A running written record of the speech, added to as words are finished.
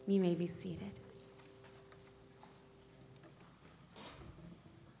You may be seated.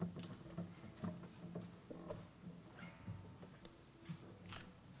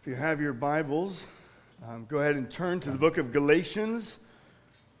 If you have your Bibles, go ahead and turn to the book of Galatians.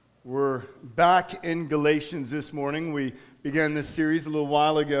 We're back in Galatians this morning. We began this series a little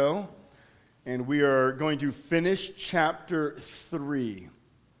while ago, and we are going to finish chapter 3.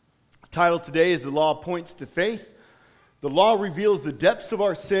 The title today is The Law Points to Faith. The law reveals the depths of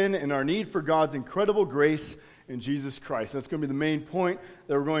our sin and our need for God's incredible grace in Jesus Christ. That's going to be the main point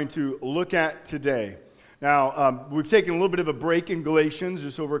that we're going to look at today. Now, we've taken a little bit of a break in Galatians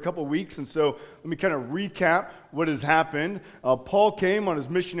just over a couple of weeks, and so let me kind of recap what has happened. Paul came on his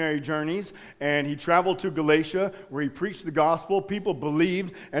missionary journeys, and he traveled to Galatia, where he preached the gospel. People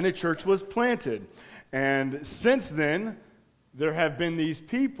believed, and a church was planted. And since then, there have been these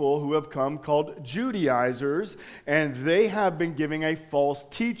people who have come called Judaizers, and they have been giving a false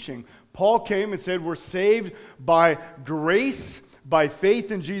teaching. Paul came and said, we're saved by grace, by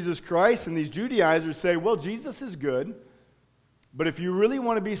faith in Jesus Christ, and these Judaizers say, well, Jesus is good, but if you really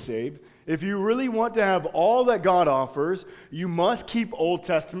want to be saved, if you really want to have all that God offers, you must keep Old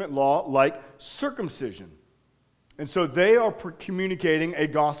Testament law like circumcision. And so they are communicating a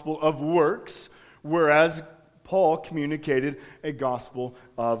gospel of works, whereas Paul communicated a gospel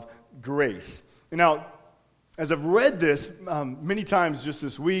of grace. And now, as I've read this many times just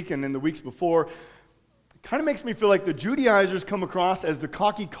this week and in the weeks before, kind of makes me feel like the Judaizers come across as the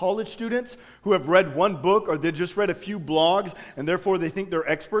cocky college students who have read one book or they just read a few blogs and therefore they think they're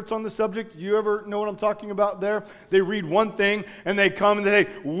experts on the subject. You ever know what I'm talking about there? They read one thing and they come and they say,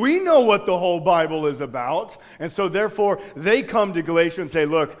 we know what the whole Bible is about. And so therefore they come to Galatia and say,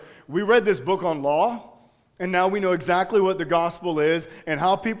 look, we read this book on law, and now we know exactly what the gospel is and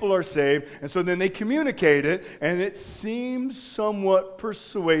how people are saved. And so then they communicate it, and it seems somewhat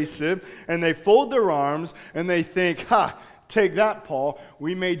persuasive. And they fold their arms, and they think, take that, Paul.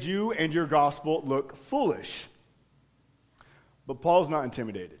 We made you and your gospel look foolish. But Paul's not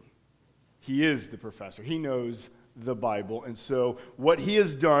intimidated. He is the professor. He knows the Bible. And so what he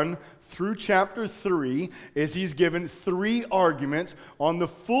has done through chapter 3 is he's given 3 arguments on the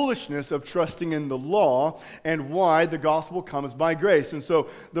foolishness of trusting in the law and why the gospel comes by grace. And so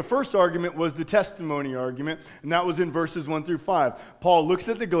the first argument was the testimony argument, and that was in verses 1 through 5. Paul looks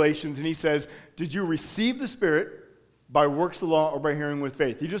at the Galatians and he says, did you receive the Spirit by works of the law or by hearing with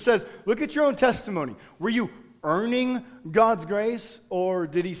faith? He just says, look at your own testimony. Were you earning God's grace, or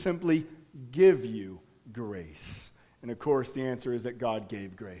did he simply give you grace? And of course, the answer is that God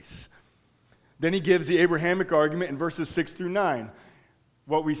gave grace. Then he gives the Abrahamic argument in verses 6 through 9.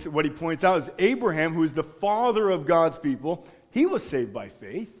 What he points out is Abraham, who is the father of God's people, he was saved by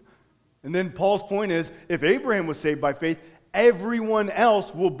faith. And then Paul's point is, if Abraham was saved by faith, everyone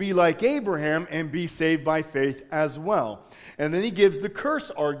else will be like Abraham and be saved by faith as well. And then he gives the curse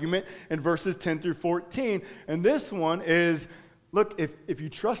argument in verses 10 through 14. And this one is, look, if you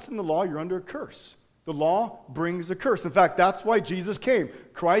trust in the law, you're under a curse. The law brings a curse. In fact, that's why Jesus came.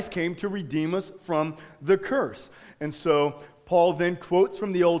 Christ came to redeem us from the curse. And so Paul then quotes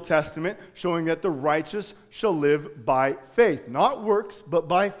from the Old Testament, showing that the righteous shall live by faith. Not works, but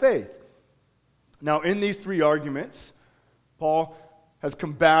by faith. Now, in these 3 arguments, Paul has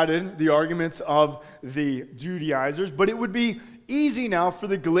combated the arguments of the Judaizers, but it would be easy now for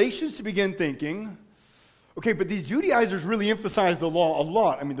the Galatians to begin thinking, okay, but these Judaizers really emphasize the law a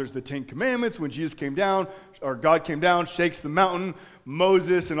lot. I mean, there's the 10 Commandments when Jesus came down, or God came down, shakes the mountain,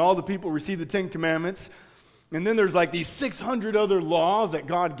 Moses and all the people receive the 10 Commandments. And then there's like these 600 other laws that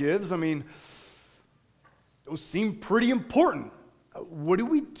God gives. I mean, those seem pretty important. What do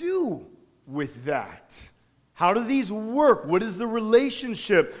we do with that? How do these work? What is the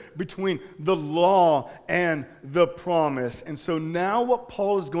relationship between the law and the promise? And so now what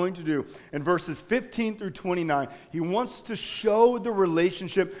Paul is going to do in verses 15 through 29, he wants to show the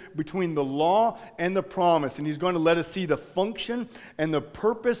relationship between the law and the promise. And he's going to let us see the function and the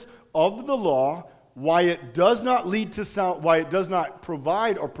purpose of the law, why it does not lead to why it does not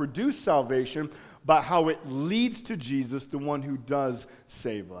provide or produce salvation, but how it leads to Jesus, the one who does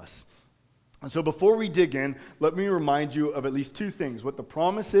save us. And so before we dig in, let me remind you of at least 2 things, what the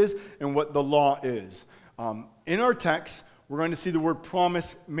promise is and what the law is. In our text, we're going to see the word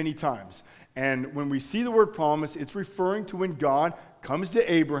promise many times. And when we see the word promise, it's referring to when God comes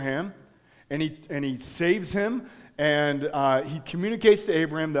to Abraham and he saves him, and he communicates to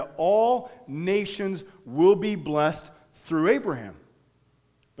Abraham that all nations will be blessed through Abraham.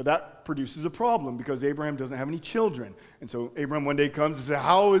 But that produces a problem because Abraham doesn't have any children. And so Abraham one day comes and says,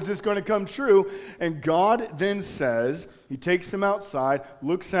 how is this going to come true? And God then says, he takes him outside,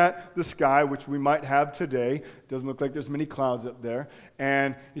 looks at the sky, which we might have today. Doesn't look like there's many clouds up there.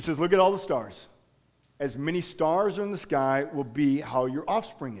 And he says, look at all the stars. As many stars are in the sky will be how your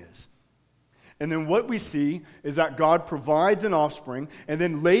offspring is. And then what we see is that God provides an offspring. And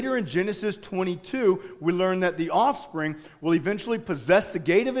then later in Genesis 22, we learn that the offspring will eventually possess the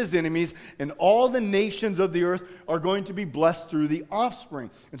gate of his enemies, and all the nations of the earth are going to be blessed through the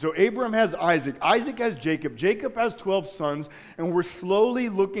offspring. And so Abraham has Isaac. Isaac has Jacob. Jacob has 12 sons. And we're slowly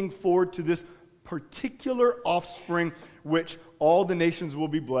looking forward to this particular offspring, which all the nations will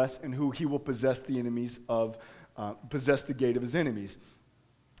be blessed, and who he will possess the enemies of, possess the gate of his enemies.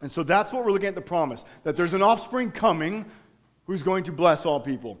 And so that's what we're looking at, the promise, that there's an offspring coming who's going to bless all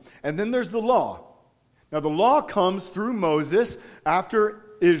people. And then there's the law. Now the law comes through Moses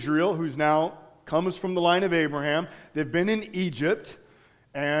after Israel, who's now comes from the line of Abraham. They've been in Egypt,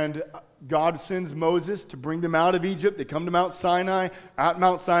 and God sends Moses to bring them out of Egypt. They come to Mount Sinai. At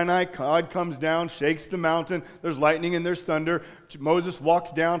Mount Sinai, God comes down, shakes the mountain. There's lightning and there's thunder. Moses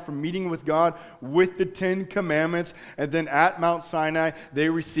walks down from meeting with God with the 10 Commandments. And then at Mount Sinai, they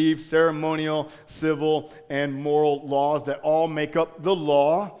receive ceremonial, civil, and moral laws that all make up the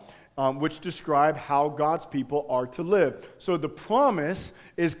law, which describe how God's people are to live. So the promise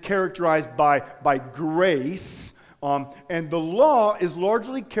is characterized by grace. And the law is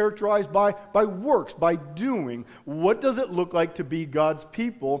largely characterized by works, by doing. What does it look like to be God's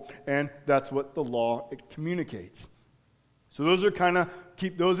people? And that's what the law communicates. So those are kind of,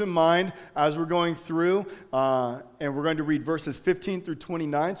 keep those in mind as we're going through. And we're going to read verses 15 through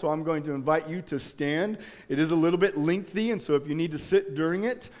 29. So I'm going to invite you to stand. It is a little bit lengthy, and so if you need to sit during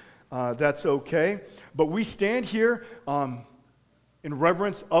it, that's okay. But we stand here in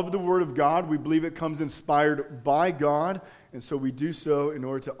reverence of the Word of God. We believe it comes inspired by God, and so we do so in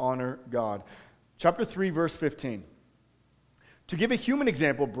order to honor God. Chapter 3, verse 15. To give a human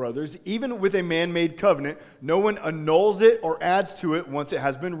example, brothers, even with a man-made covenant, no one annuls it or adds to it once it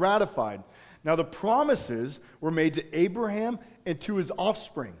has been ratified. Now the promises were made to Abraham and to his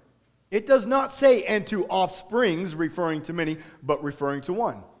offspring. It does not say, and to offsprings, referring to many, but referring to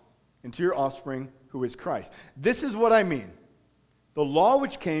one, and to your offspring, who is Christ. This is what I mean. The law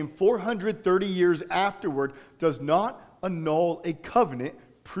which came 430 years afterward does not annul a covenant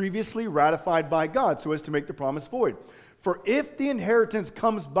previously ratified by God so as to make the promise void. For if the inheritance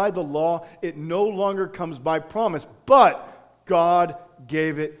comes by the law, it no longer comes by promise, but God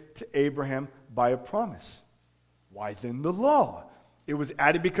gave it to Abraham by a promise. Why then the law? It was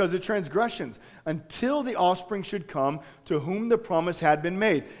added because of transgressions, until the offspring should come to whom the promise had been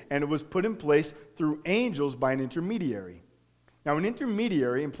made, and it was put in place through angels by an intermediary. Now, an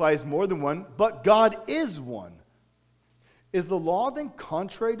intermediary implies more than one, but God is one. Is the law then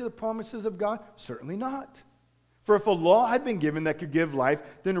contrary to the promises of God? Certainly not. For if a law had been given that could give life,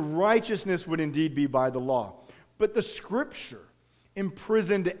 then righteousness would indeed be by the law. But the Scripture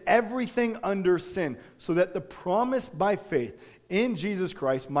imprisoned everything under sin, so that the promise by faith in Jesus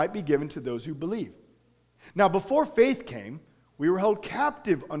Christ might be given to those who believe. Now, before faith came, we were held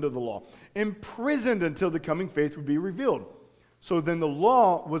captive under the law, imprisoned until the coming faith would be revealed. So then the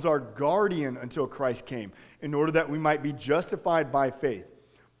law was our guardian until Christ came, in order that we might be justified by faith.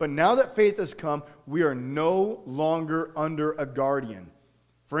 But now that faith has come, we are no longer under a guardian.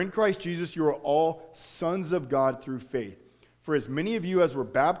 For in Christ Jesus you are all sons of God through faith. For as many of you as were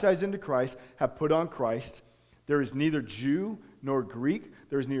baptized into Christ have put on Christ. There is neither Jew nor Greek,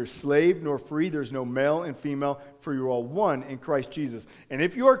 there is neither slave nor free, there is no male and female, for you are all one in Christ Jesus. And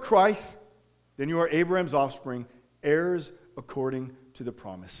if you are Christ, then you are Abraham's offspring, heirs according to the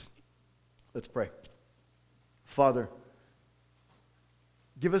promise. Let's pray. Father,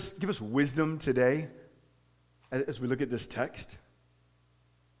 give us wisdom today as we look at this text.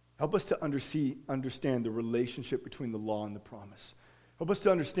 Help us to understand the relationship between the law and the promise. Help us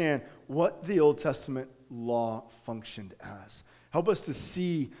to understand what the Old Testament law functioned as. Help us to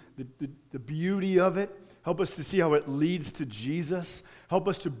see the beauty of it. Help us to see how it leads to Jesus. Help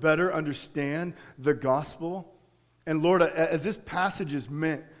us to better understand the gospel. And Lord, as this passage is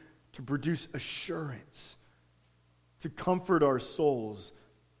meant to produce assurance, to comfort our souls,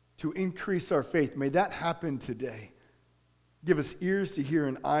 to increase our faith, may that happen today. Give us ears to hear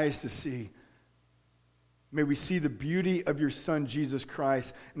and eyes to see. May we see the beauty of your Son, Jesus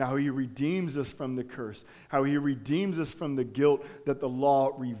Christ, and how he redeems us from the curse, how he redeems us from the guilt that the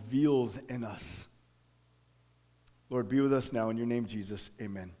law reveals in us. Lord, be with us now. In your name, Jesus,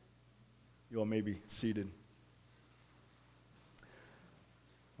 amen. You all may be seated.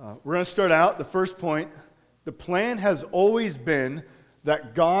 We're going to start out, the first point. The plan has always been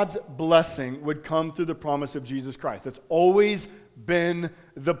that God's blessing would come through the promise of Jesus Christ. That's always been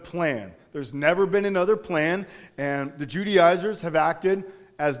the plan. There's never been another plan, and the Judaizers have acted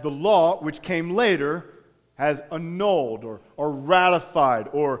as the law, which came later, has annulled or ratified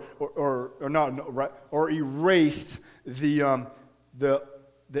or erased the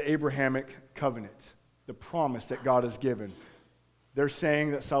Abrahamic covenant, the promise that God has given. They're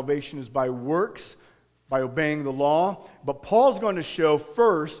saying that salvation is by works, by obeying the law. But Paul's going to show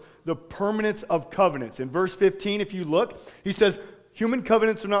first the permanence of covenants. In verse 15, if you look, he says, human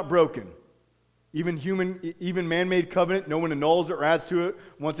covenants are not broken. Even man-made covenant, no one annuls it or adds to it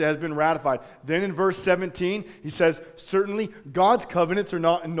once it has been ratified. Then in verse 17, he says, certainly God's covenants are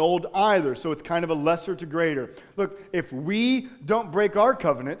not annulled either. So it's kind of a lesser to greater. Look, if we don't break our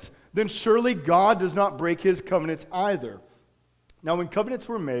covenants, then surely God does not break his covenants either. Now, when covenants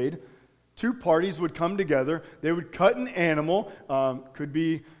were made, two parties would come together. They would cut an animal, could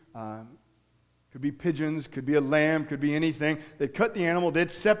be pigeons, could be a lamb, could be anything. They'd cut the animal,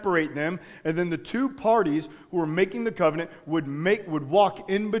 they'd separate them, and then the two parties who were making the covenant would walk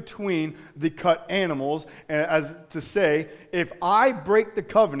in between the cut animals, and as to say, if I break the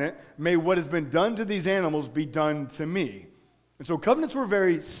covenant, may what has been done to these animals be done to me. And so covenants were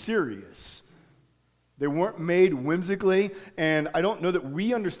very serious. They weren't made whimsically, and I don't know that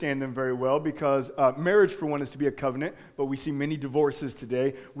we understand them very well because marriage, for one, is to be a covenant, but we see many divorces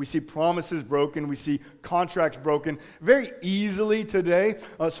today. We see promises broken. We see contracts broken very easily today.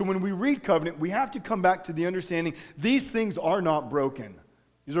 So when we read covenant, we have to come back to the understanding these things are not broken.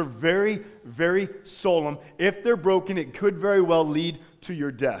 These are very, very solemn. If they're broken, it could very well lead to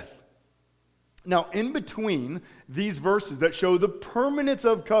your death. Now, in between these verses that show the permanence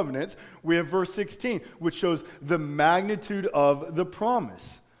of covenants, we have verse 16, which shows the magnitude of the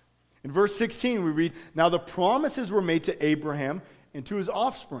promise. In verse 16, we read, now the promises were made to Abraham and to his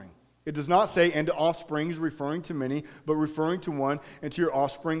offspring. It does not say, and to offsprings, referring to many, but referring to one, and to your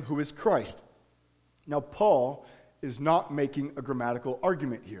offspring, who is Christ. Now, Paul is not making a grammatical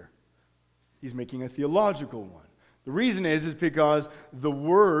argument here. He's making a theological one. The reason is because the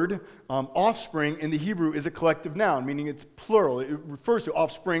word offspring in the Hebrew is a collective noun, meaning it's plural. It refers to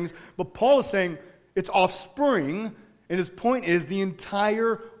offsprings, but Paul is saying it's offspring, and his point is the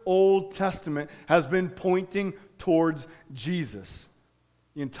entire Old Testament has been pointing towards Jesus.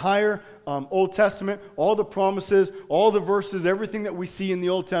 The entire Old Testament, all the promises, all the verses, everything that we see in the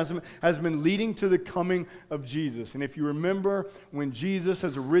Old Testament has been leading to the coming of Jesus. And if you remember, when Jesus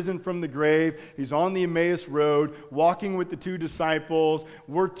has arisen from the grave, he's on the Emmaus Road, walking with the two disciples.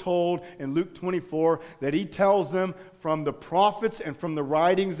 We're told in Luke 24 that he tells them from the prophets and from the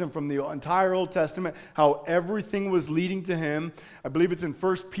writings and from the entire Old Testament how everything was leading to him. I believe it's in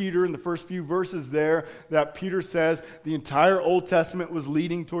 1 Peter, in the first few verses there, that Peter says the entire Old Testament was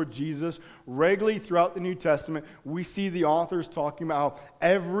leading toward Jesus. Regularly throughout the New Testament, we see the authors talking about how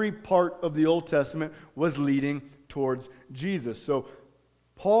every part of the Old Testament was leading towards Jesus. So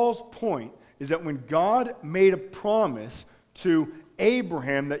Paul's point is that when God made a promise to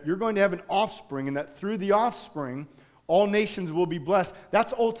Abraham that you're going to have an offspring and that through the offspring all nations will be blessed,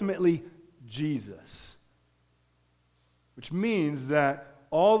 that's ultimately Jesus. Which means that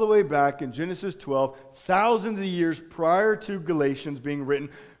all the way back in Genesis 12, thousands of years prior to Galatians being written,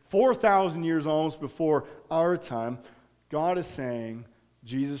 4,000 years almost before our time, God is saying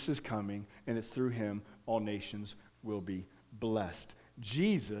Jesus is coming, and it's through him all nations will be blessed.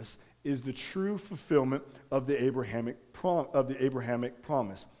 Jesus is the true fulfillment of the Abrahamic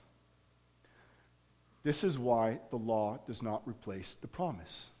promise. This is why the law does not replace the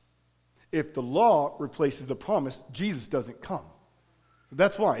promise. If the law replaces the promise, Jesus doesn't come.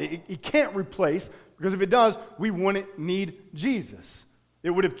 That's why. It can't replace, because if it does, we wouldn't need Jesus. It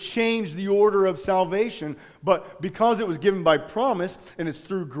would have changed the order of salvation, but because it was given by promise, and it's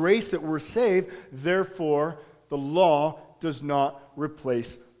through grace that we're saved, therefore the law does not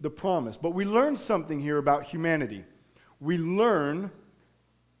replace the promise. But we learn something here about humanity. We learn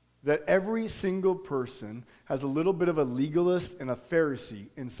that every single person has a little bit of a legalist and a Pharisee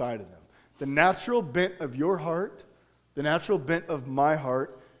inside of them. The natural bent of your heart, the natural bent of my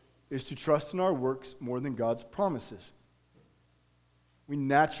heart, is to trust in our works more than God's promises. We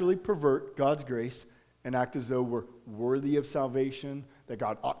naturally pervert God's grace and act as though we're worthy of salvation, that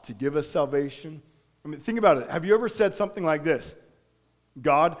God ought to give us salvation. I mean, think about it. Have you ever said something like this?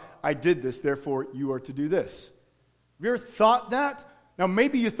 God, I did this, therefore you are to do this. Have you ever thought that? Now,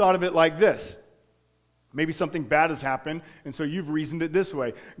 maybe you thought of it like this. Maybe something bad has happened, and so you've reasoned it this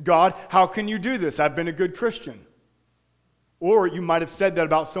way. God, how can you do this? I've been a good Christian. Or you might have said that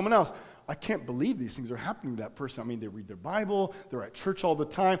about someone else. I can't believe these things are happening to that person. I mean, they read their Bible, they're at church all the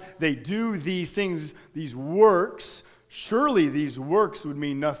time, they do these things, these works. Surely these works would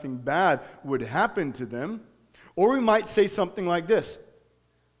mean nothing bad would happen to them. Or we might say something like this.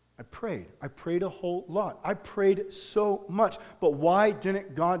 I prayed a whole lot. I prayed so much. But why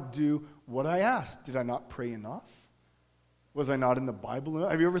didn't God do what I asked? Did I not pray enough? Was I not in the Bible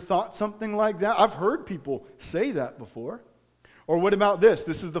enough? Have you ever thought something like that? I've heard people say that before. Or what about this?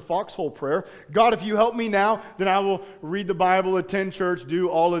 This is the foxhole prayer. God, if you help me now, then I will read the Bible, attend church, do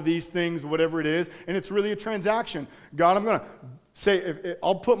all of these things, whatever it is. And it's really a transaction. God, I'm going to say,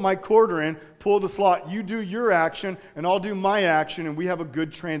 I'll put my quarter in, pull the slot, you do your action, and I'll do my action, and we have a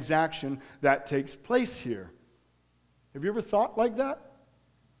good transaction that takes place here. Have you ever thought like that?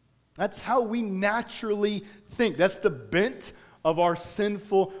 That's how we naturally think. That's the bent of our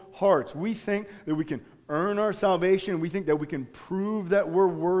sinful hearts. We think that we can earn our salvation. We think that we can prove that we're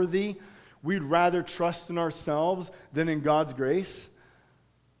worthy. We'd rather trust in ourselves than in God's grace.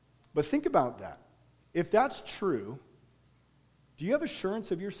 But think about that. If that's true, do you have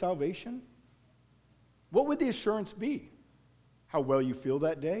assurance of your salvation? What would the assurance be? How well you feel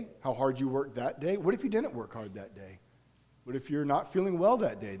that day? How hard you worked that day? What if you didn't work hard that day? What if you're not feeling well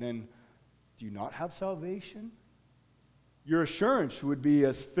that day? Then do you not have salvation? Your assurance would be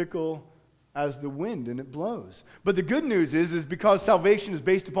as fickle as the wind, and it blows. But the good news is because salvation is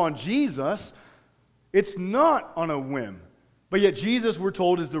based upon Jesus, it's not on a whim. But yet Jesus, we're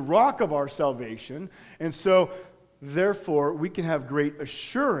told, is the rock of our salvation. And so, therefore, we can have great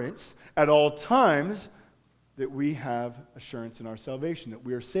assurance at all times that we have assurance in our salvation, that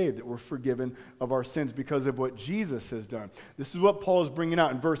we are saved, that we're forgiven of our sins because of what Jesus has done. This is what Paul is bringing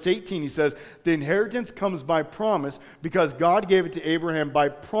out. In verse 18, he says, the inheritance comes by promise because God gave it to Abraham by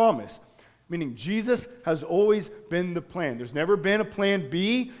promise. Meaning Jesus has always been the plan. There's never been a plan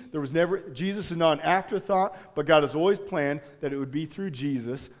B. Jesus is not an afterthought, but God has always planned that it would be through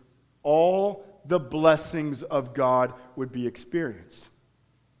Jesus all the blessings of God would be experienced.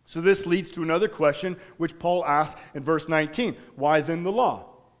 So this leads to another question which Paul asks in verse 19. Why then the law?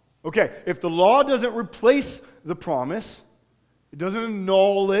 Okay, if the law doesn't replace the promise, it doesn't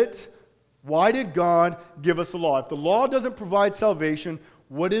annul it, why did God give us a law? If the law doesn't provide salvation,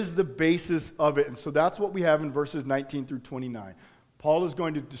 what is the basis of it? And so that's what we have in verses 19 through 29. Paul is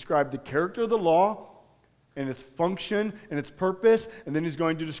going to describe the character of the law and its function and its purpose, and then he's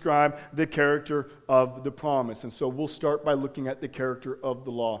going to describe the character of the promise. And so we'll start by looking at the character of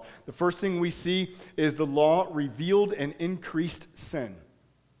the law. The first thing we see is the law revealed and increased sin.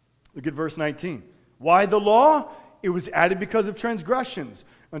 Look at verse 19. Why the law? It was added because of transgressions,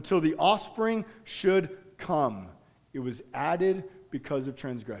 until the offspring should come. It was added because of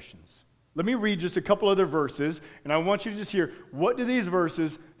transgressions. Let me read just a couple other verses, and I want you to just hear, what do these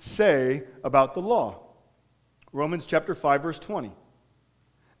verses say about the law? Romans chapter 5, verse 20.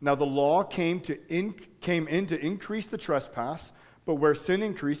 Now the law came in to increase the trespass, but where sin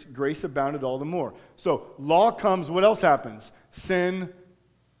increased, grace abounded all the more. So law comes, what else happens? Sin,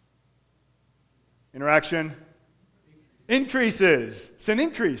 interaction, increases. Sin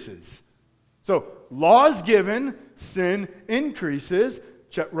increases. So law is given, sin increases.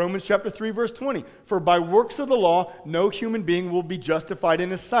 Romans chapter 3, verse 20. For by works of the law, no human being will be justified in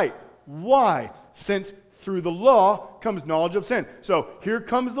his sight. Why? Since through the law comes knowledge of sin. So here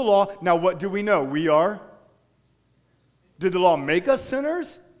comes the law. Now what do we know? Did the law make us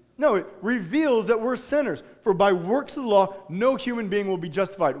sinners? No, it reveals that we're sinners. For by works of the law, no human being will be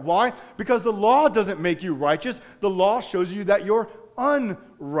justified. Why? Because the law doesn't make you righteous. The law shows you that you're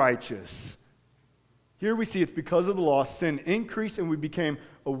unrighteous. Here we see it's because of the law, sin increased and we became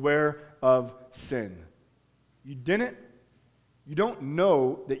aware of sin. You don't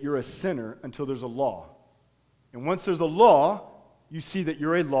know that you're a sinner until there's a law. And once there's a law, you see that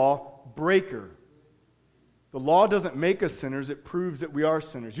you're a law breaker. The law doesn't make us sinners, it proves that we are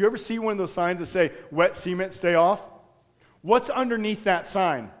sinners. You ever see one of those signs that say, wet cement, stay off? What's underneath that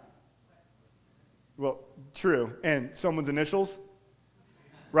sign? Well, true. And someone's initials?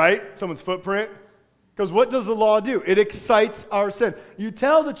 Right? Someone's footprint? Because what does the law do? It excites our sin. You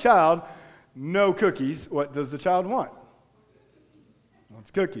tell the child, no cookies. What does the child want? He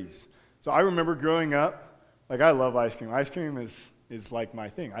wants cookies. So I remember growing up, I love ice cream. Ice cream is like my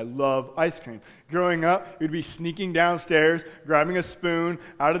thing. I love ice cream. Growing up, you'd be sneaking downstairs, grabbing a spoon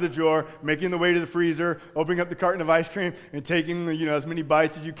out of the drawer, making the way to the freezer, opening up the carton of ice cream, and taking as many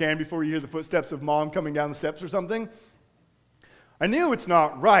bites as you can before you hear the footsteps of mom coming down the steps or something. I knew it's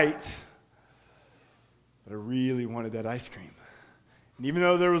not right, but I really wanted that ice cream. And even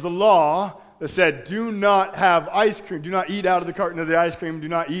though there was a law that said, do not have ice cream. Do not eat out of the carton of the ice cream. Do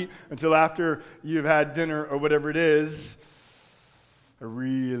not eat until after you've had dinner or whatever it is. I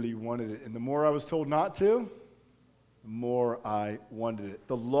really wanted it. And the more I was told not to, the more I wanted it.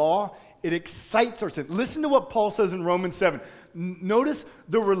 The law, it excites our sin. Listen to what Paul says in Romans 7. Notice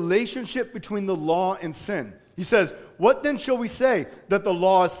the relationship between the law and sin. He says, what then shall we say? That the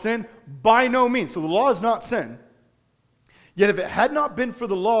law is sin? By no means. So the law is not sin. Yet if it had not been for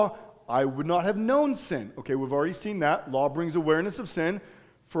the law, I would not have known sin. Okay, we've already seen that. Law brings awareness of sin.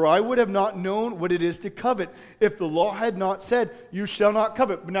 For I would have not known what it is to covet if the law had not said, you shall not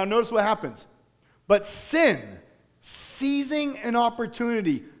covet. But now notice what happens. But sin, seizing an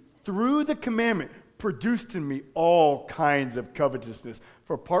opportunity through the commandment, produced in me all kinds of covetousness.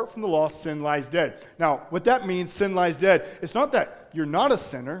 For apart from the law, sin lies dead. Now, what that means, sin lies dead, it's not that you're not a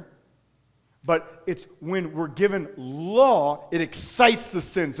sinner, but it's when we're given law, it excites the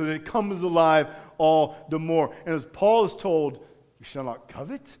sin so that it comes alive all the more. And as Paul is told, you shall not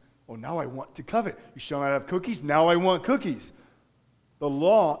covet. Oh, now I want to covet. You shall not have cookies. Now I want cookies. The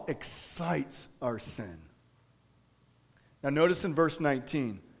law excites our sin. Now notice in verse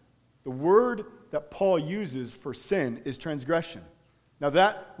 19, the word that Paul uses for sin is transgression. Now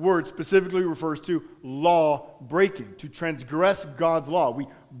that word specifically refers to law breaking, to transgress God's law. We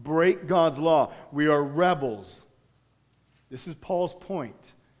break God's law. We are rebels. This is Paul's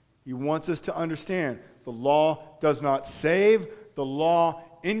point. He wants us to understand the law does not save. The law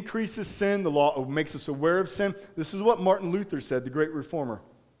increases sin. The law makes us aware of sin. This is what Martin Luther said, the great reformer.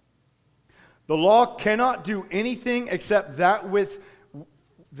 The law cannot do anything except that with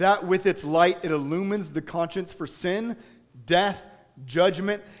its light it illumines the conscience for sin, death,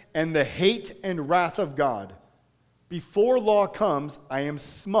 judgment, and the hate and wrath of God. Before law comes, I am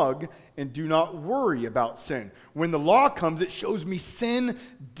smug and do not worry about sin. When the law comes, it shows me sin,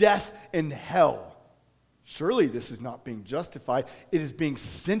 death, and hell. Surely this is not being justified. It is being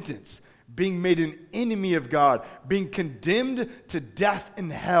sentenced, being made an enemy of God, being condemned to death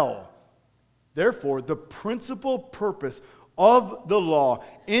and hell. Therefore, the principal purpose of the law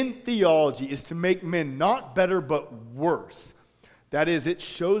in theology is to make men not better but worse. That is, it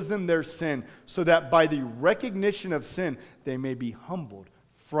shows them their sin so that by the recognition of sin, they may be humbled,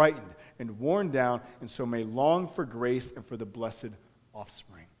 frightened, and worn down, and so may long for grace and for the blessed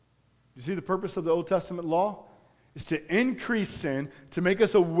offspring. You see the purpose of the Old Testament law? Is to increase sin, to make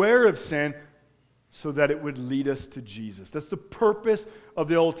us aware of sin, so that it would lead us to Jesus. That's the purpose of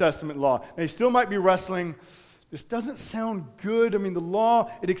the Old Testament law. Now, you still might be wrestling, this doesn't sound good. I mean, the law,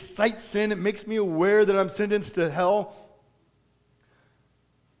 it excites sin. It makes me aware that I'm sentenced to hell.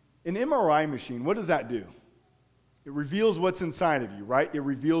 An MRI machine, what does that do? It reveals what's inside of you, right? It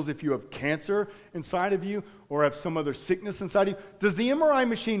reveals if you have cancer inside of you or have some other sickness inside of you. Does the MRI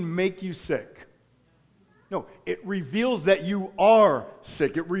machine make you sick? No, it reveals that you are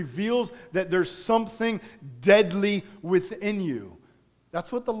sick. It reveals that there's something deadly within you.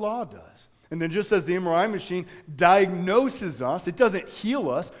 That's what the law does. And then just as the MRI machine diagnoses us, it doesn't heal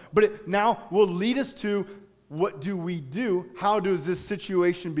us, but it now will lead us to what do we do? How does this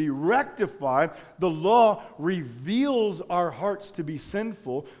situation be rectified? The law reveals our hearts to be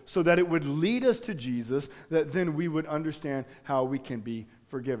sinful so that it would lead us to Jesus, that then we would understand how we can be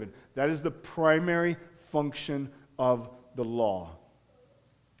forgiven. That is the primary function of the law.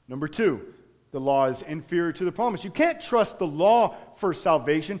 Number two, the law is inferior to the promise. You can't trust the law for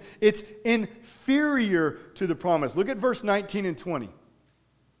salvation. It's inferior to the promise. Look at verse 19 and 20.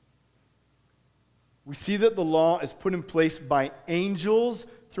 We see that the law is put in place by angels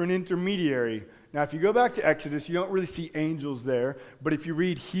through an intermediary. Now, if you go back to Exodus, you don't really see angels there. But if you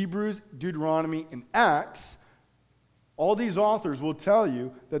read Hebrews, Deuteronomy, and Acts, all these authors will tell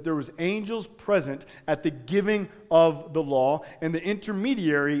you that there was angels present at the giving of the law, and the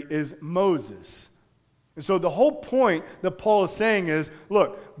intermediary is Moses. And so the whole point that Paul is saying is,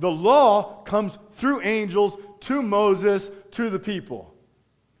 look, the law comes through angels to Moses, to the people.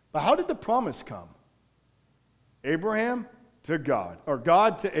 But how did the promise come? Abraham to God, or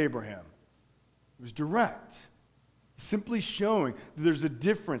God to Abraham. It was direct, simply showing that there's a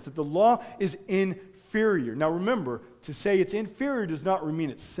difference, that the law is inferior. Now remember, to say it's inferior does not mean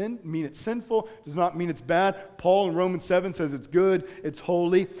it's sinful, does not mean it's bad. Paul in Romans 7 says it's good, it's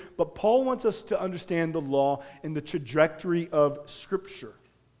holy. But Paul wants us to understand the law in the trajectory of Scripture.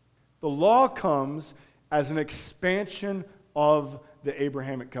 The law comes as an expansion of the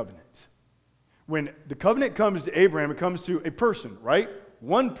Abrahamic covenant. When the covenant comes to Abraham, it comes to a person, right?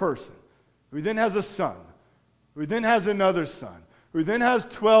 One person, who then has a son, who then has another son, who then has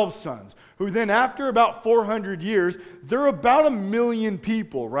 12 sons, who then after about 400 years, they're about 1 million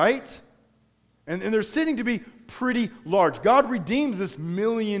people, right? And they're sitting to be pretty large. God redeems this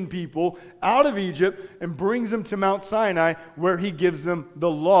million people out of Egypt and brings them to Mount Sinai where he gives them the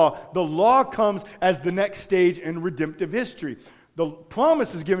law. The law comes as the next stage in redemptive history. The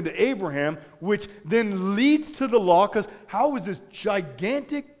promise is given to Abraham, which then leads to the law, because how is this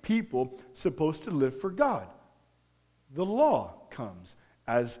gigantic people supposed to live for God? The law comes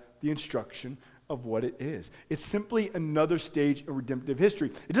as the instruction of what it is. It's simply another stage of redemptive history.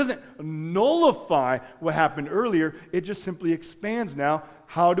 It doesn't nullify what happened earlier. It just simply expands now.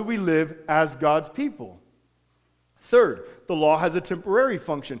 How do we live as God's people? Third, the law has a temporary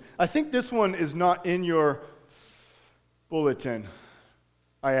function. I think this one is not in your bulletin.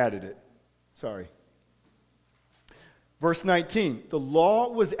 I added it. Sorry. Verse 19, the law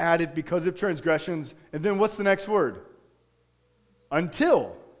was added because of transgressions. And then what's the next word?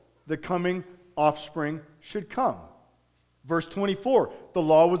 Until the coming offspring should come. Verse 24, the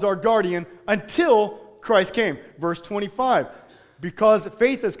law was our guardian until Christ came. Verse 25, because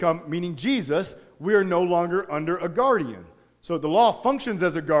faith has come, meaning Jesus, we are no longer under a guardian. So the law functions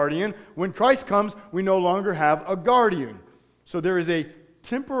as a guardian. When Christ comes, we no longer have a guardian. So there is a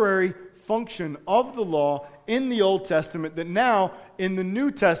temporary function of the law in the Old Testament that now, in the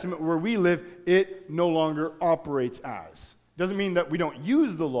New Testament where we live, it no longer operates as. Doesn't mean that we don't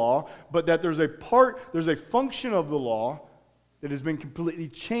use the law, but that there's a function of the law that has been completely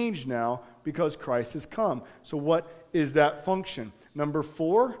changed now because Christ has come. So what is that function? Number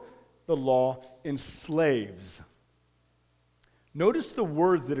 4, the law enslaves. Notice the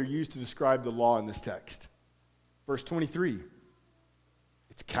words that are used to describe the law in this text. Verse 23,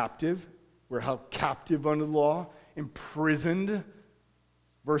 it's captive. We're held captive under the law, imprisoned.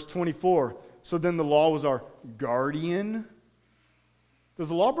 Verse 24, so then the law was our guardian. Does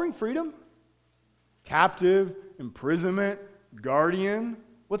the law bring freedom? Captive, imprisonment, guardian.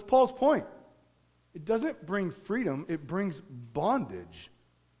 What's Paul's point? It doesn't bring freedom, it brings bondage.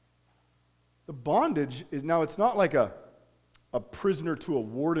 The bondage is, now it's not like a prisoner to a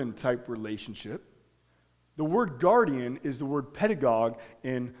warden type relationship. The word guardian is the word pedagogue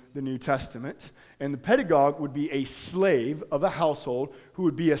in the New Testament. And the pedagogue would be a slave of a household who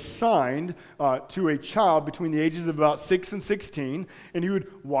would be assigned to a child between the ages of about 6 and 16. And he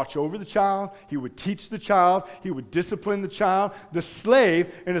would watch over the child. He would teach the child. He would discipline the child. The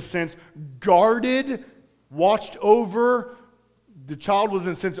slave, in a sense, guarded, watched over. The child was,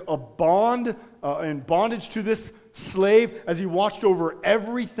 in a sense, a bond and bondage to this slave as he watched over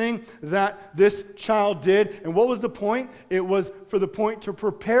everything that this child did. And what was the point? It was for the point to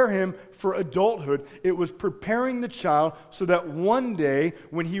prepare him for adulthood. It was preparing the child so that one day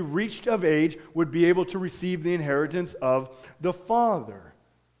when he reached of age would be able to receive the inheritance of the father.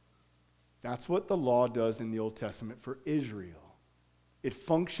 That's what the law does in the Old Testament for Israel. It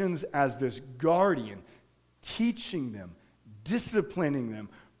functions as this guardian, teaching them, disciplining them,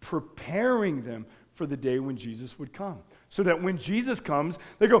 preparing them for the day when Jesus would come. So that when Jesus comes,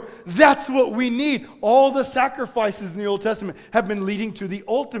 they go, that's what we need. All the sacrifices in the Old Testament have been leading to the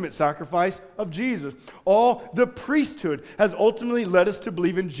ultimate sacrifice of Jesus. All the priesthood has ultimately led us to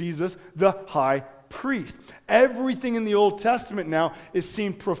believe in Jesus, the high priest. Everything in the Old Testament now is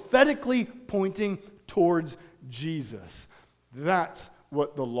seen prophetically pointing towards Jesus. That's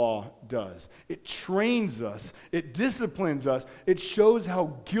what the law does. It trains us. It disciplines us. It shows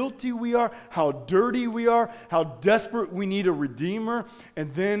how guilty we are, how dirty we are, how desperate we need a Redeemer.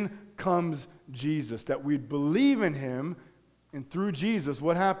 And then comes Jesus, that we believe in him. And through Jesus,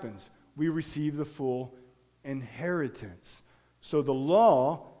 what happens? We receive the full inheritance. So the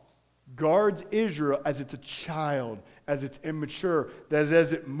law guards Israel as it's a child, as it's immature, that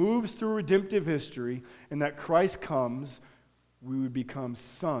as it moves through redemptive history, and that Christ comes, we would become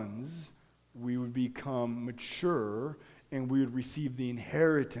sons, we would become mature, and we would receive the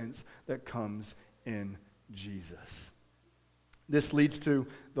inheritance that comes in Jesus. This leads to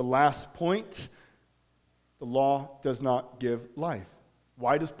the last point. The law does not give life.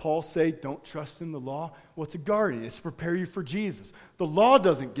 Why does Paul say don't trust in the law? Well, it's a guardian. It's to prepare you for Jesus. The law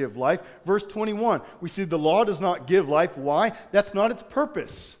doesn't give life. Verse 21, we see the law does not give life. Why? That's not its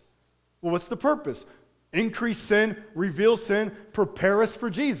purpose. Well, what's the purpose? Increase sin, reveal sin, prepare us for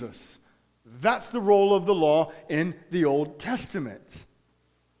Jesus. That's the role of the law in the Old Testament.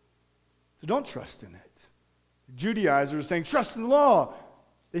 So don't trust in it. Judaizers are saying, trust in the law.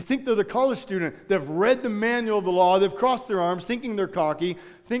 They think they're the college student. They've read the manual of the law. They've crossed their arms, thinking they're cocky,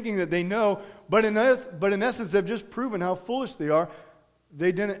 thinking that they know. But in essence, they've just proven how foolish they are.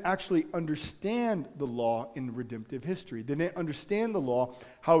 They didn't actually understand the law in redemptive history. They didn't understand the law,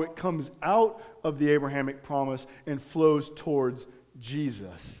 how it comes out of the Abrahamic promise and flows towards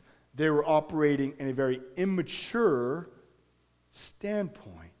Jesus. They were operating in a very immature standpoint.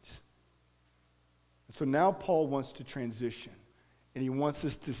 And so now Paul wants to transition, and he wants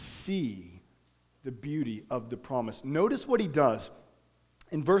us to see the beauty of the promise. Notice what he does.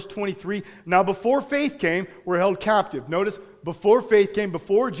 In verse 23, now before faith came, we're held captive. Notice, before faith came,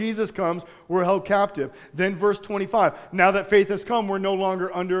 before Jesus comes, we're held captive. Then verse 25, now that faith has come, we're no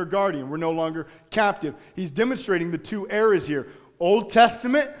longer under a guardian. We're no longer captive. He's demonstrating the two eras here. Old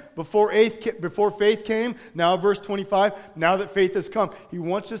Testament, before faith came. Now verse 25, now that faith has come. He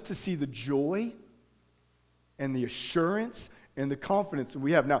wants us to see the joy and the assurance and the confidence that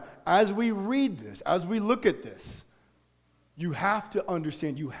we have. Now, as we read this, as we look at this, you have to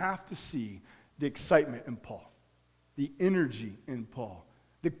understand, you have to see the excitement in Paul, the energy in Paul,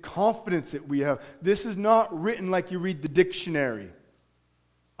 the confidence that we have. This is not written like you read the dictionary.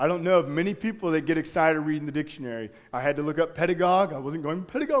 I don't know of many people that get excited reading the dictionary. I had to look up pedagogue. I wasn't going,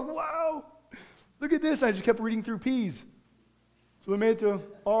 pedagogue, wow, look at this. I just kept reading through P's. So they made it to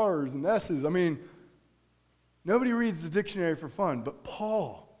R's and S's. I mean, nobody reads the dictionary for fun, but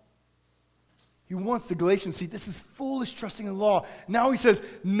Paul, he wants the Galatians to see this is foolish trusting in the law. Now he says,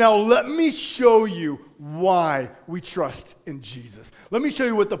 now let me show you why we trust in Jesus. Let me show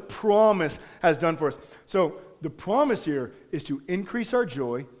you what the promise has done for us. So the promise here is to increase our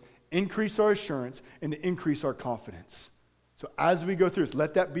joy, increase our assurance, and to increase our confidence. So as we go through this,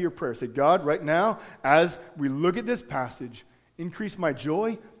 let that be your prayer. Say, God, right now, as we look at this passage, increase my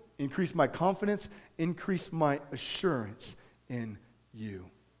joy, increase my confidence, increase my assurance in you.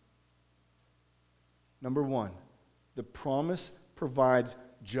 Number one, the promise provides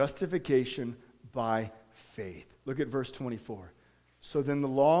justification by faith. Look at verse 24. So then the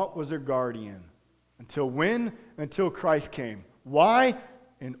law was their guardian. Until when? Until Christ came. Why?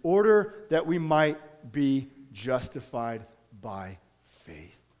 In order that we might be justified by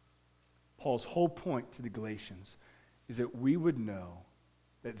faith. Paul's whole point to the Galatians is that we would know,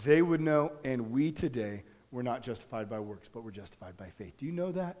 that they would know, and we today, we're not justified by works, but we're justified by faith. Do you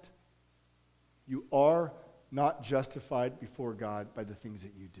know that? You are not justified before God by the things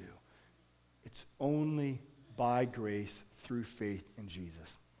that you do. It's only by grace through faith in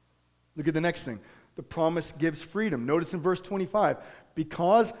Jesus. Look at the next thing. The promise gives freedom. Notice in verse 25,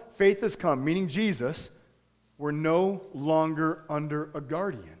 because faith has come, meaning Jesus, we're no longer under a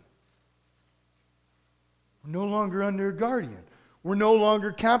guardian. We're no longer under a guardian. We're no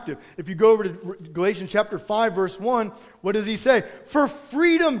longer captive. If you go over to Galatians chapter 5, verse 1, what does he say? For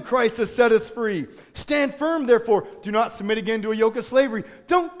freedom Christ has set us free. Stand firm, therefore. Do not submit again to a yoke of slavery.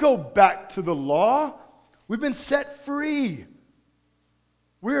 Don't go back to the law. We've been set free.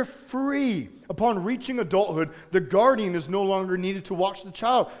 We're free. Upon reaching adulthood, the guardian is no longer needed to watch the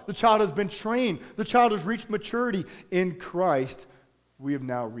child. The child has been trained. The child has reached maturity. In Christ, we have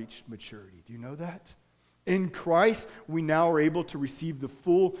now reached maturity. Do you know that? In Christ, we now are able to receive the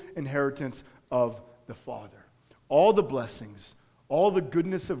full inheritance of the Father. All the blessings, all the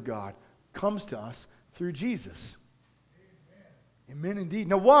goodness of God comes to us through Jesus. Amen indeed.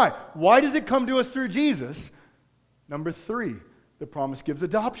 Now why? Why does it come to us through Jesus? Number 3, the promise gives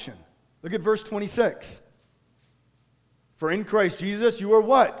adoption. Look at verse 26. For in Christ Jesus you are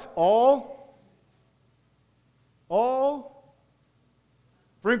what? All?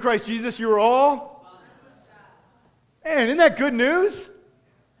 For in Christ Jesus you are all? Man, isn't that good news?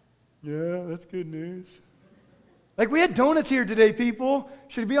 Yeah, that's good news. Like, we had donuts here today, people.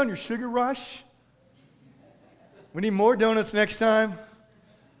 Should it be on your sugar rush? We need more donuts next time.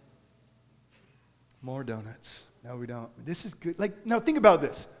 More donuts. No, we don't. This is good. Like, now think about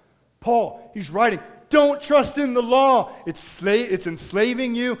this. Paul, he's writing, don't trust in the law. It's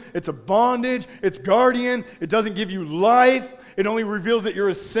enslaving you. It's a bondage. It's guardian. It doesn't give you life. It only reveals that you're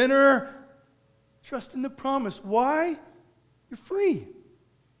a sinner. Trust in the promise. Why? You're free.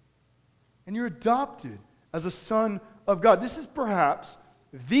 And you're adopted as a son of God. This is perhaps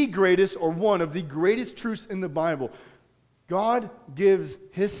the greatest or one of the greatest truths in the Bible. God gives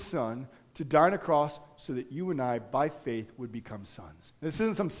his son to die on a cross so that you and I, by faith, would become sons. This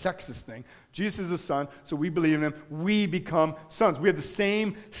isn't some sexist thing. Jesus is a son, so we believe in him. We become sons. We have the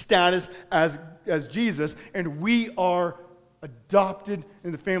same status as Jesus, and we are adopted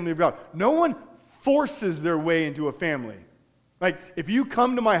in the family of God. No one forces their way into a family. Like, if you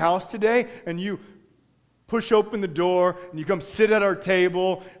come to my house today and you push open the door and you come sit at our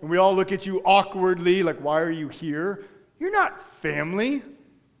table and we all look at you awkwardly, like, why are you here? You're not family.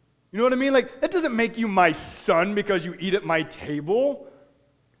 You know what I mean? Like, that doesn't make you my son because you eat at my table.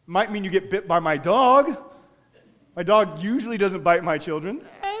 Might mean you get bit by my dog. My dog usually doesn't bite my children.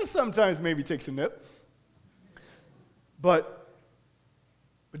 Sometimes maybe takes a nip. But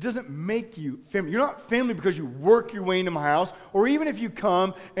But it doesn't make you family. You're not family because you work your way into my house, or even if you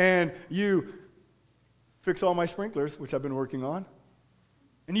come and you fix all my sprinklers, which I've been working on,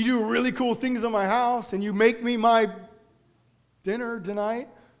 and you do really cool things in my house, and you make me my dinner tonight.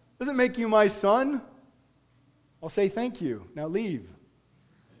 Doesn't make you my son. I'll say thank you. Now leave.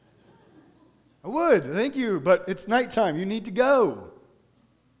 I would, thank you, but it's nighttime. You need to go.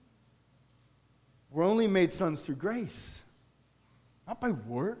 We're only made sons through grace. Not by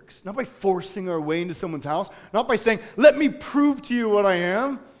works, not by forcing our way into someone's house, not by saying, let me prove to you what I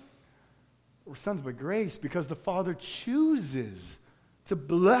am. We're sons by grace because the Father chooses to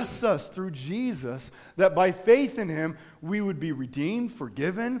bless us through Jesus, that by faith in Him, we would be redeemed,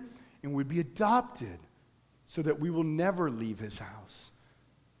 forgiven, and would be adopted so that we will never leave His house.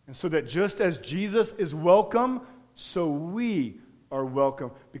 And so that just as Jesus is welcome, so we are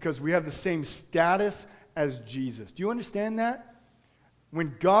welcome because we have the same status as Jesus. Do you understand that?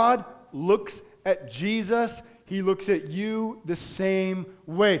 When God looks at Jesus, He looks at you the same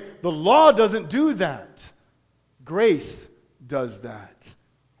way. The law doesn't do that. Grace does that.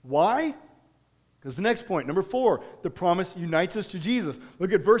 Why? Because the next point, number 4, the promise unites us to Jesus.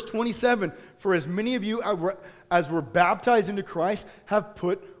 Look at verse 27. For as many of you as were baptized into Christ have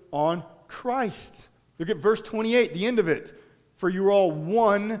put on Christ. Look at verse 28, the end of it. For you are all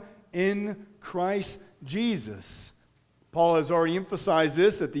one in Christ Jesus. Paul has already emphasized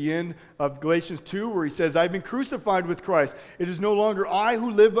this at the end of Galatians 2, where he says, I've been crucified with Christ. It is no longer I who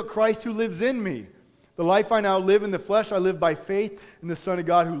live, but Christ who lives in me. The life I now live in the flesh, I live by faith in the Son of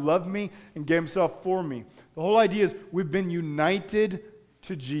God who loved me and gave Himself for me. The whole idea is we've been united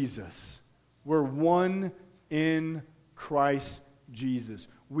to Jesus. We're one in Christ Jesus.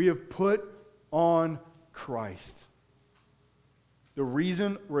 We have put on Christ. The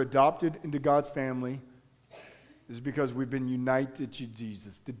reason we're adopted into God's family is because we've been united to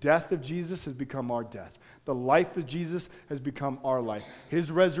Jesus. The death of Jesus has become our death. The life of Jesus has become our life.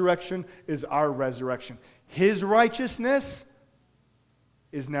 His resurrection is our resurrection. His righteousness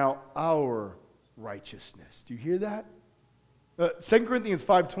is now our righteousness. Do you hear that? 2 Corinthians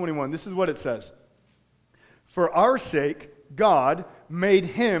 5:21, this is what it says. For our sake, God made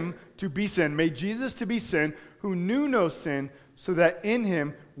Him to be sin, made Jesus to be sin, who knew no sin, so that in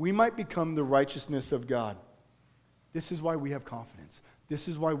Him we might become the righteousness of God. This is why we have confidence. This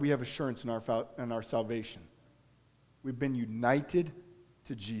is why we have assurance in our salvation. We've been united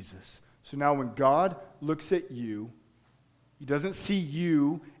to Jesus. So now when God looks at you, He doesn't see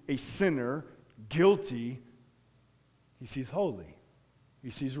you, a sinner, guilty. He sees holy. He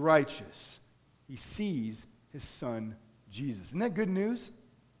sees righteous. He sees His Son, Jesus. Isn't that good news?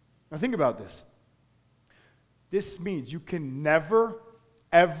 Now think about this. This means you can never,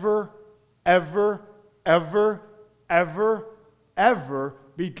 ever, ever, ever, ever, ever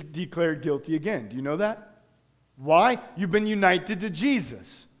be declared guilty again. Do you know that? Why? You've been united to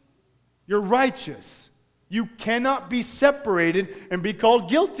Jesus. You're righteous. You cannot be separated and be called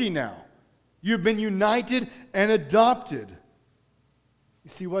guilty now. You've been united and adopted. You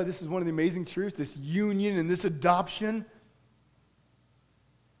see why this is one of the amazing truths, this union and this adoption?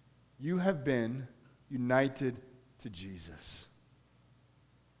 You have been united to Jesus.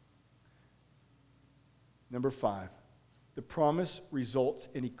 Number 5, the promise results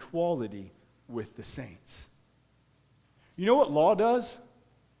in equality with the saints. You know what law does?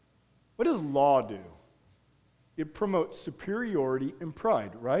 What does law do? It promotes superiority and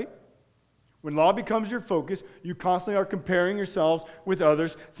pride, right? When law becomes your focus, you constantly are comparing yourselves with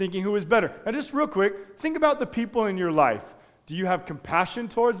others, thinking who is better. Now just real quick, think about the people in your life. Do you have compassion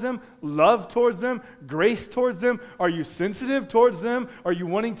towards them, love towards them, grace towards them? Are you sensitive towards them? Are you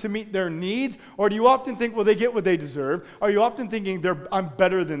wanting to meet their needs? Or do you often think, well, they get what they deserve? Are you often thinking, I'm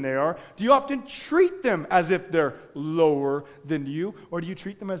better than they are? Do you often treat them as if they're lower than you? Or do you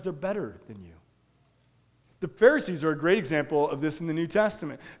treat them as they're better than you? The Pharisees are a great example of this in the New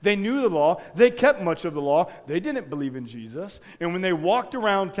Testament. They knew the law. They kept much of the law. They didn't believe in Jesus. And when they walked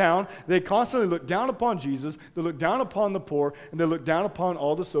around town, they constantly looked down upon Jesus. They looked down upon the poor. And they looked down upon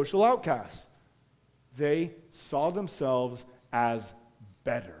all the social outcasts. They saw themselves as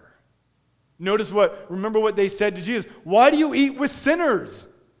better. Remember what they said to Jesus. Why do you eat with sinners?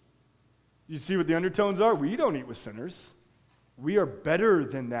 You see what the undertones are? We don't eat with sinners. We are better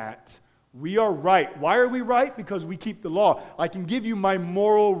than that. We are right. Why are we right? Because we keep the law. I can give you my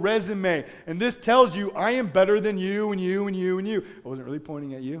moral resume, and this tells you I am better than you and you and you and you. I wasn't really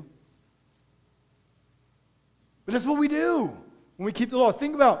pointing at you. But that's what we do when we keep the law.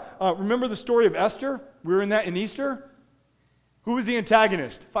 Think about, remember the story of Esther? We were in that in Easter. Who was the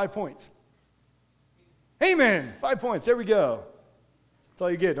antagonist? 5 points. Haman. 5 points. There we go. That's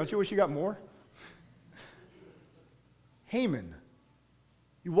all you get. Don't you wish you got more? Haman.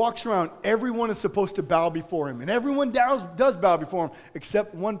 He walks around, everyone is supposed to bow before him, and everyone does bow before him,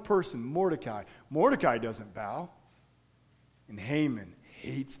 except one person, Mordecai. Mordecai doesn't bow, and Haman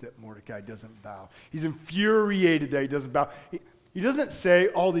hates that Mordecai doesn't bow. He's infuriated that he doesn't bow. He doesn't say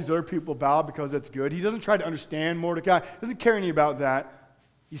all these other people bow because that's good. He doesn't try to understand Mordecai. He doesn't care any about that.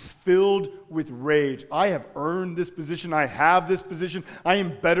 He's filled with rage. I have earned this position. I have this position. I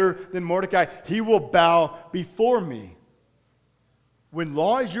am better than Mordecai. He will bow before me. When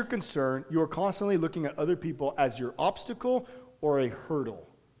law is your concern, you are constantly looking at other people as your obstacle or a hurdle.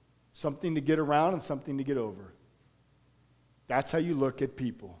 Something to get around and something to get over. That's how you look at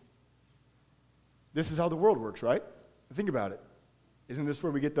people. This is how the world works, right? Think about it. Isn't this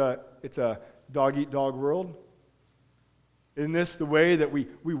where we get it's a dog-eat-dog world? Isn't this the way that we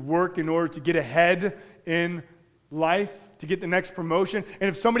work in order to get ahead in life, to get the next promotion? And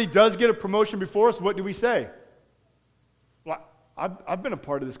if somebody does get a promotion before us, what do we say? Well, I've been a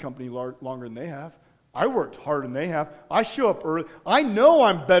part of this company longer than they have. I worked harder than they have. I show up early. I know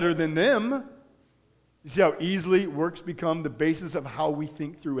I'm better than them. You see how easily works become the basis of how we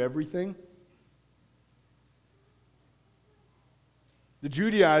think through everything? The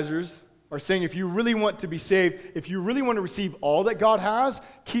Judaizers are saying if you really want to be saved, if you really want to receive all that God has,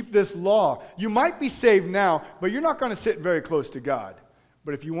 keep this law. You might be saved now, but you're not going to sit very close to God.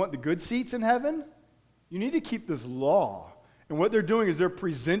 But if you want the good seats in heaven, you need to keep this law. And what they're doing is they're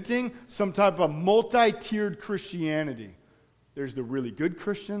presenting some type of multi-tiered Christianity. There's the really good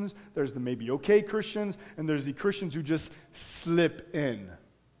Christians, there's the maybe okay Christians, and there's the Christians who just slip in.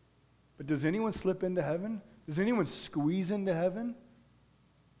 But does anyone slip into heaven? Does anyone squeeze into heaven?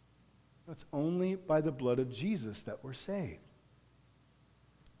 No, it's only by the blood of Jesus that we're saved.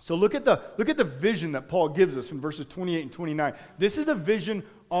 So look at the vision that Paul gives us in verses 28 and 29. This is the vision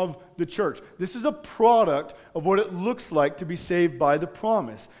of the church. This is a product of what it looks like to be saved by the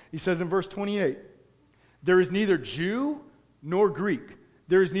promise. He says in verse 28, there is neither Jew nor Greek.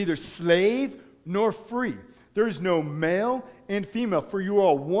 There is neither slave nor free. There is no male and female, for you are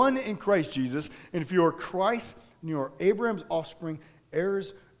all one in Christ Jesus. And if you are Christ, you are Abraham's offspring,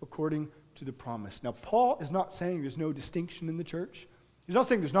 heirs according to the promise. Now, Paul is not saying there's no distinction in the church. He's not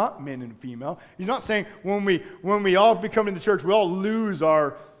saying there's not men and female. He's not saying when we all become in the church, we all lose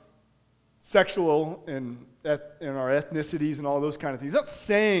our sexual and our ethnicities and all those kind of things. He's not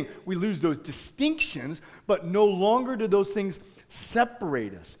saying we lose those distinctions, but no longer do those things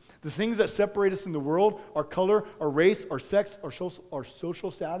separate us. The things that separate us in the world, our color, our race, our sex, our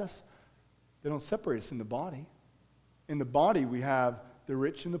social status, they don't separate us in the body. In the body, we have the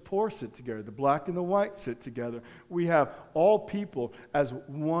rich and the poor sit together. The black and the white sit together. We have all people as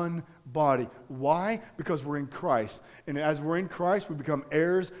one body. Why? Because we're in Christ. And as we're in Christ, we become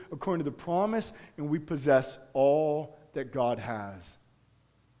heirs according to the promise, and we possess all that God has.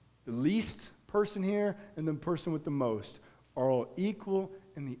 The least person here and the person with the most are all equal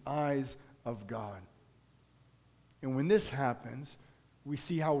in the eyes of God. And when this happens, we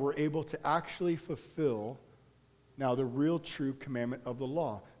see how we're able to actually fulfill now the real true commandment of the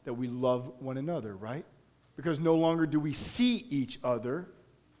law, that we love one another, right? Because no longer do we see each other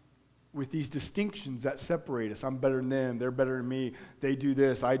with these distinctions that separate us. I'm better than them, they're better than me, they do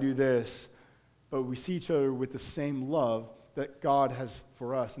this, I do this. But we see each other with the same love that God has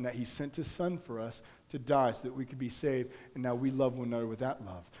for us, and that he sent his son for us to die so that we could be saved. And now we love one another with that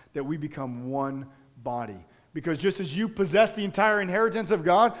love, that we become one body. Because just as you possess the entire inheritance of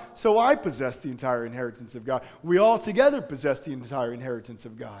God, so I possess the entire inheritance of God. We all together possess the entire inheritance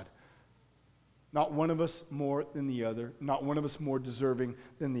of God. Not one of us more than the other. Not one of us more deserving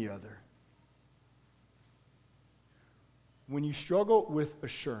than the other. When you struggle with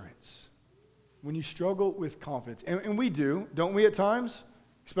assurance, when you struggle with confidence, and we do, don't we at times?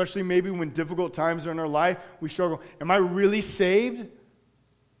 Especially maybe when difficult times are in our life, we struggle. Am I really saved?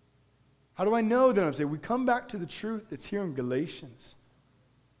 How do I know that I'm saved? We come back to the truth that's here in Galatians,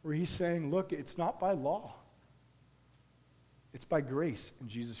 where he's saying, look, it's not by law. It's by grace in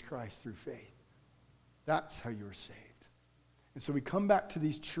Jesus Christ through faith. That's how you are saved. And so we come back to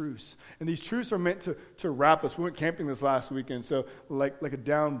these truths. And these truths are meant to wrap us. We went camping this last weekend, so like a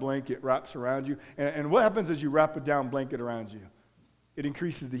down blanket wraps around you. And what happens as you wrap a down blanket around you? It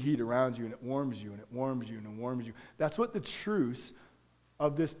increases the heat around you, and it warms you, and it warms you, and it warms you. That's what the truths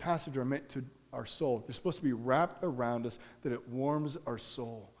of this passage are meant to our soul. They're supposed to be wrapped around us, that it warms our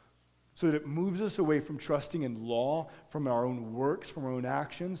soul. so that it moves us away from trusting in law, from our own works, from our own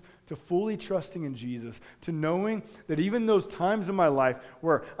actions, to fully trusting in Jesus, to knowing that even those times in my life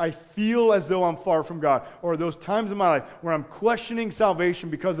where I feel as though I'm far from God, or those times in my life where I'm questioning salvation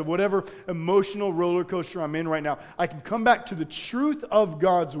because of whatever emotional roller coaster I'm in right now, I can come back to the truth of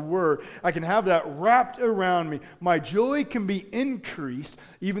God's word. I can have that wrapped around me. My joy can be increased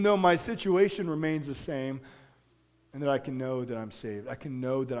even though my situation remains the same. And that I can know that I'm saved. I can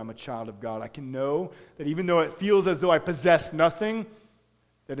know that I'm a child of God. I can know that even though it feels as though I possess nothing,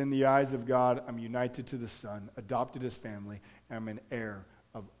 that in the eyes of God, I'm united to the Son, adopted as family, and I'm an heir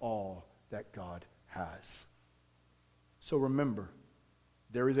of all that God has. So remember,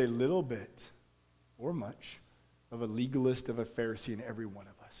 there is a little bit, or much, of a legalist, of a Pharisee in every one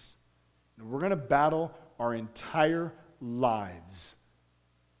of us. And we're going to battle our entire lives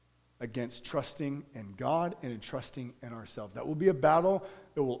against trusting in God and in trusting in ourselves. That will be a battle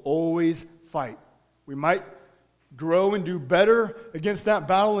that we'll always fight. We might grow and do better against that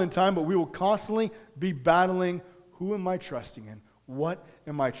battle in time, but we will constantly be battling, who am I trusting in? What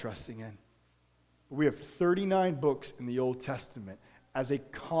am I trusting in? We have 39 books in the Old Testament as a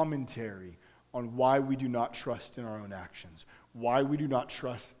commentary on why we do not trust in our own actions, why we do not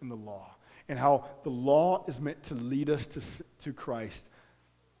trust in the law, and how the law is meant to lead us to Christ,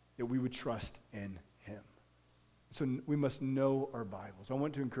 that we would trust in him. So we must know our Bibles. I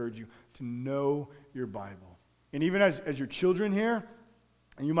want to encourage you to know your Bible. And even as your children here,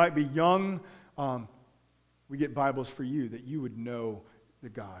 and you might be young, we get Bibles for you that you would know the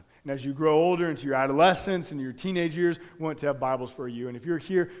God. And as you grow older into your adolescence and your teenage years, we want to have Bibles for you. And if you're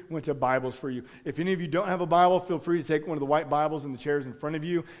here, we want to have Bibles for you. If any of you don't have a Bible, feel free to take one of the white Bibles in the chairs in front of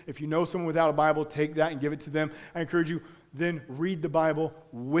you. If you know someone without a Bible, take that and give it to them. I encourage you, then read the Bible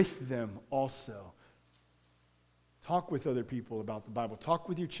with them also. Talk with other people about the Bible. Talk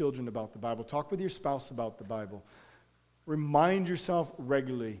with your children about the Bible. Talk with your spouse about the Bible. Remind yourself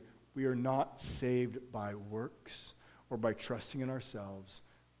regularly, we are not saved by works or by trusting in ourselves,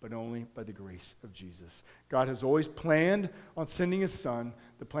 but only by the grace of Jesus. God has always planned on sending his Son.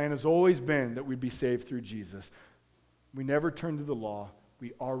 The plan has always been that we'd be saved through Jesus. We never turn to the law.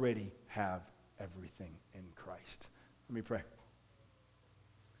 We already have everything in Christ. Let me pray.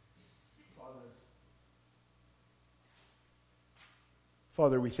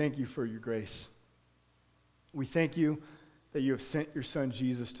 Father, we thank you for your grace. We thank you that you have sent your Son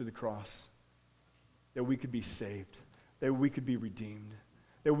Jesus to the cross, that we could be saved, that we could be redeemed,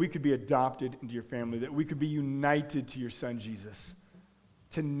 that we could be adopted into your family, that we could be united to your Son Jesus,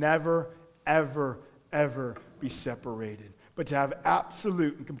 to never, ever, ever be separated, but to have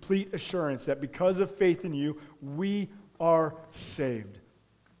absolute and complete assurance that because of faith in you, we are saved.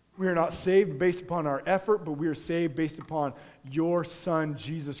 We are not saved based upon our effort, but we are saved based upon your Son,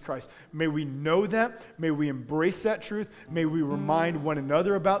 Jesus Christ. May we know that. May we embrace that truth. May we remind one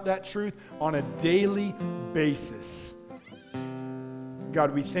another about that truth on a daily basis.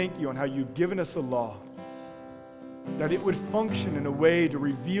 God, we thank you on how you've given us a law, that it would function in a way to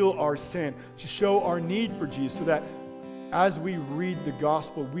reveal our sin, to show our need for Jesus, so that as we read the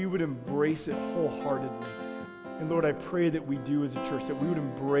gospel, we would embrace it wholeheartedly. And Lord, I pray that we do as a church, that we would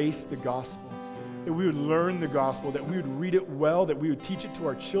embrace the gospel, that we would learn the gospel, that we would read it well, that we would teach it to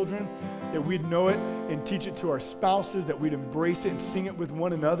our children, that we'd know it and teach it to our spouses, that we'd embrace it and sing it with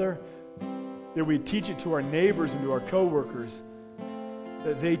one another, that we'd teach it to our neighbors and to our coworkers,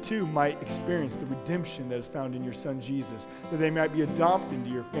 that they too might experience the redemption that is found in your Son Jesus, that they might be adopted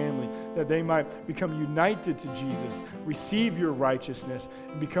into your family, that they might become united to Jesus, receive your righteousness,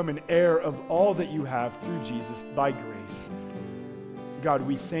 and become an heir of all that you have through Jesus by grace. God,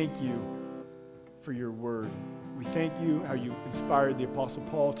 we thank you for your word. We thank you how you inspired the Apostle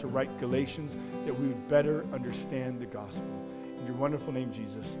Paul to write Galatians, that we would better understand the gospel. In your wonderful name,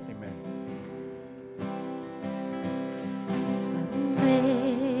 Jesus, amen.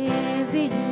 Amazing.